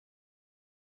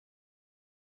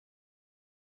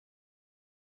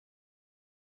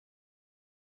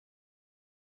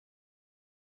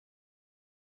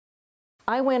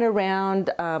I went around,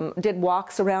 did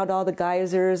walks around all the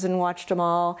geysers and watched them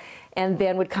all, and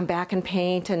then would come back and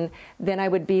paint, and then I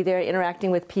would be there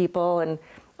interacting with people and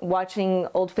watching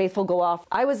Old Faithful go off.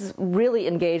 I was really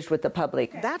engaged with the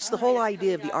public. That's the whole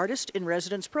idea of the Artist in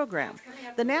Residence program.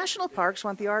 The national parks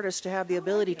want the artists to have the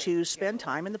ability to spend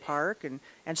time in the park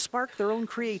and spark their own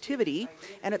creativity,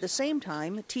 and at the same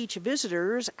time teach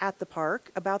visitors at the park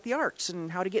about the arts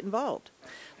and how to get involved.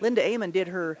 Linda Aman did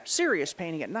her serious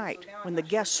painting at night when the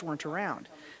guests weren't around.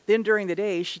 Then during the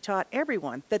day, she taught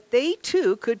everyone that they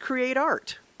too could create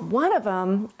art. One of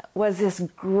them was this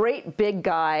great big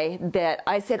guy that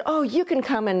I said, oh, you can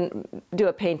come and do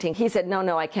a painting. He said,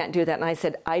 no, I can't do that. And I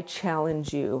said, I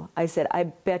challenge you. I said, I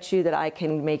bet you that I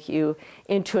can make you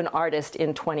into an artist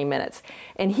in 20 minutes.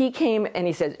 And he came and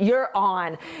he said, you're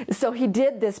on. So he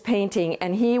did this painting,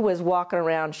 and he was walking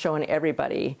around showing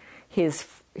everybody his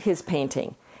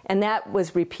painting. And that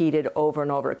was repeated over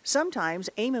and over. Sometimes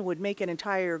Aman would make an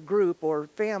entire group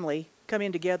or family come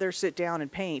in together, sit down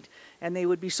and paint, and they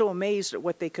would be so amazed at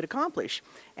what they could accomplish.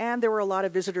 And there were a lot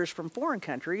of visitors from foreign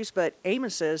countries, but Aman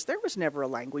says there was never a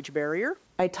language barrier.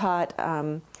 I taught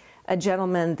a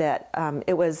gentleman that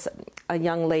it was a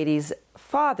young lady's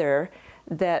father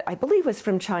that I believe was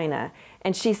from China,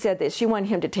 and she said that she wanted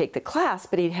him to take the class,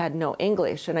 but he had no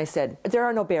English. And I said, there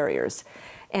are no barriers.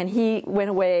 And he went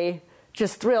away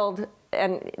just thrilled,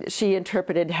 and she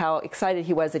interpreted how excited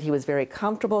he was that he was very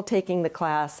comfortable taking the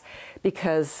class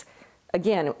because,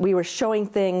 again, we were showing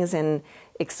things and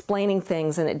explaining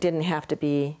things, and it didn't have to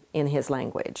be in his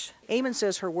language. Aman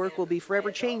says her work will be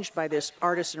forever changed by this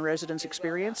Artist in Residence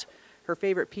experience. Her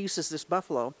favorite piece is this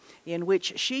buffalo, in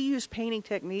which she used painting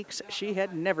techniques she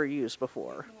had never used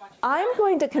before. I'm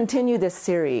going to continue this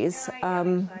series,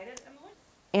 and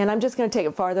I'm just going to take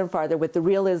it farther and farther with the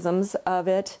realisms of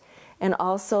it, and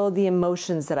also the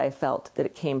emotions that I felt that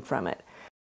it came from it.